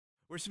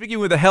We're speaking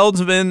with the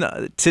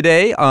Helmsmen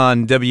today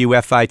on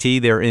WFIT.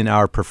 They're in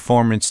our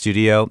performance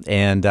studio,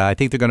 and I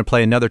think they're going to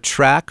play another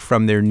track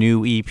from their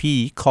new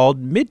EP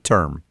called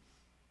Midterm.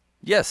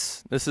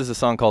 Yes, this is a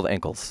song called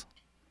Ankles.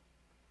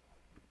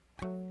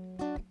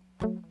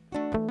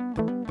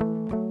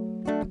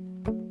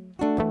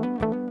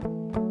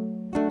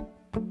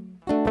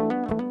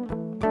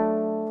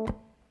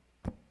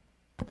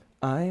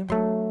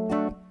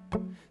 I'm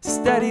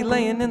steady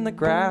laying in the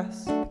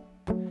grass.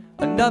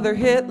 Another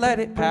hit, let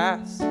it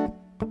pass.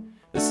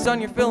 The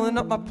sun, you're filling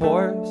up my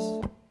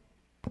pores.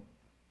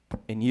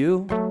 And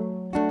you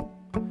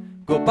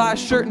go buy a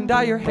shirt and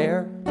dye your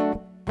hair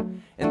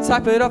and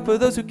type it up for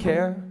those who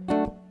care.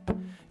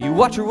 You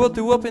watch your world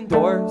through open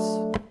doors.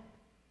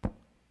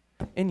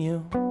 And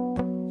you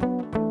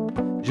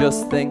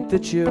just think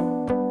that you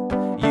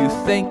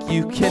think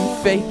you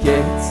can fake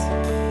it.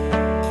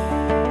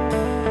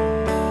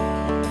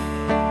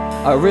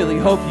 I really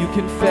hope you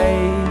can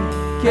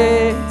fake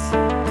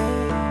it.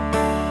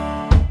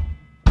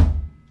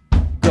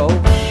 Go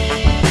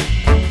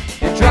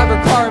and drive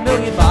her car a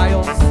million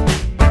miles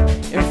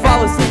and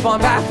fall asleep on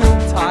bathroom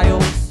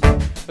tiles.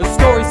 The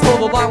stories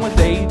told along with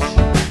age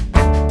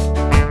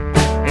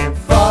and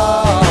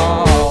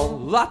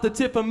fall off the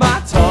tip of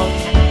my tongue.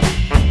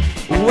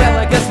 Well,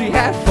 I guess we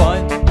had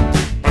fun,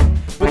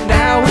 but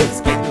now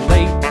it's getting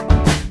late,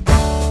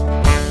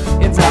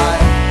 and I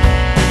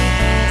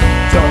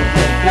don't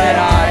think that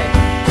I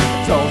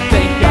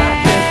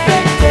can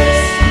fake this.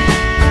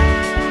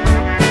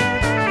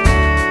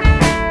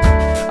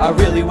 I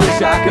really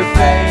wish I could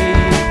fake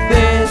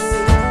this.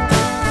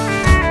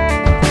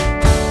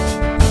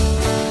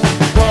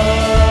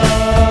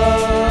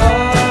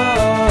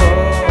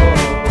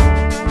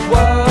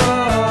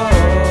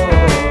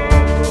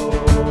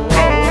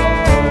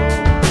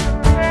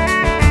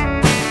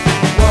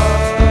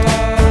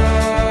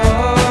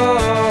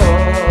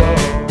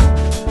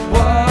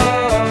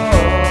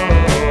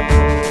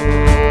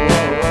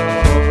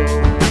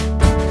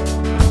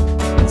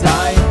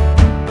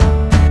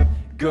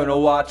 Gonna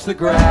watch the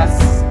grass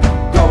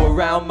go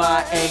around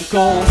my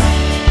ankles,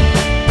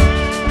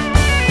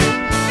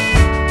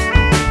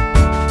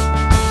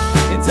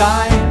 and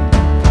I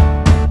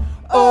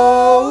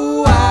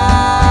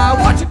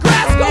watch the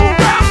grass go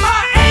around my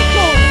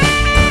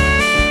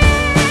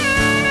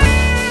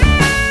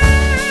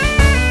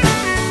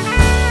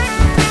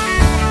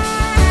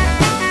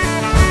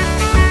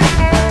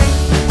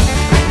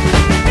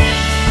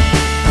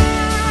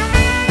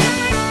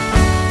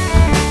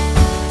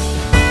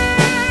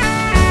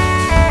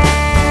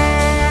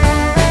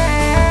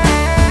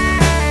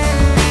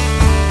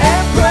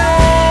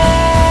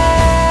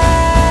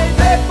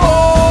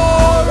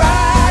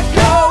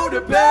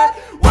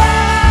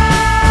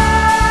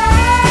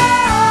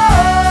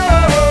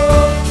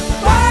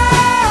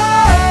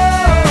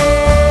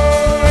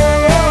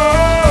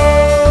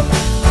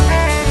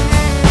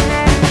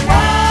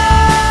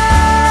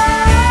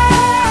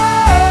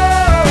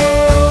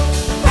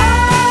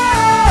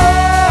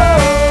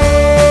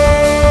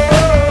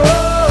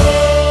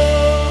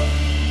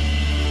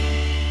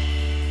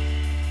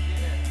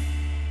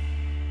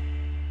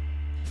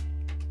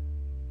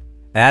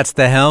That's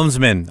the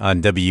Helmsmen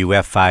on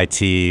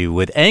WFIT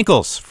with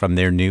Ankles from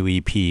their new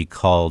EP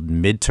called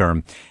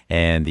Midterm.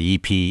 And the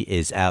EP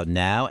is out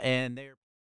now, and they're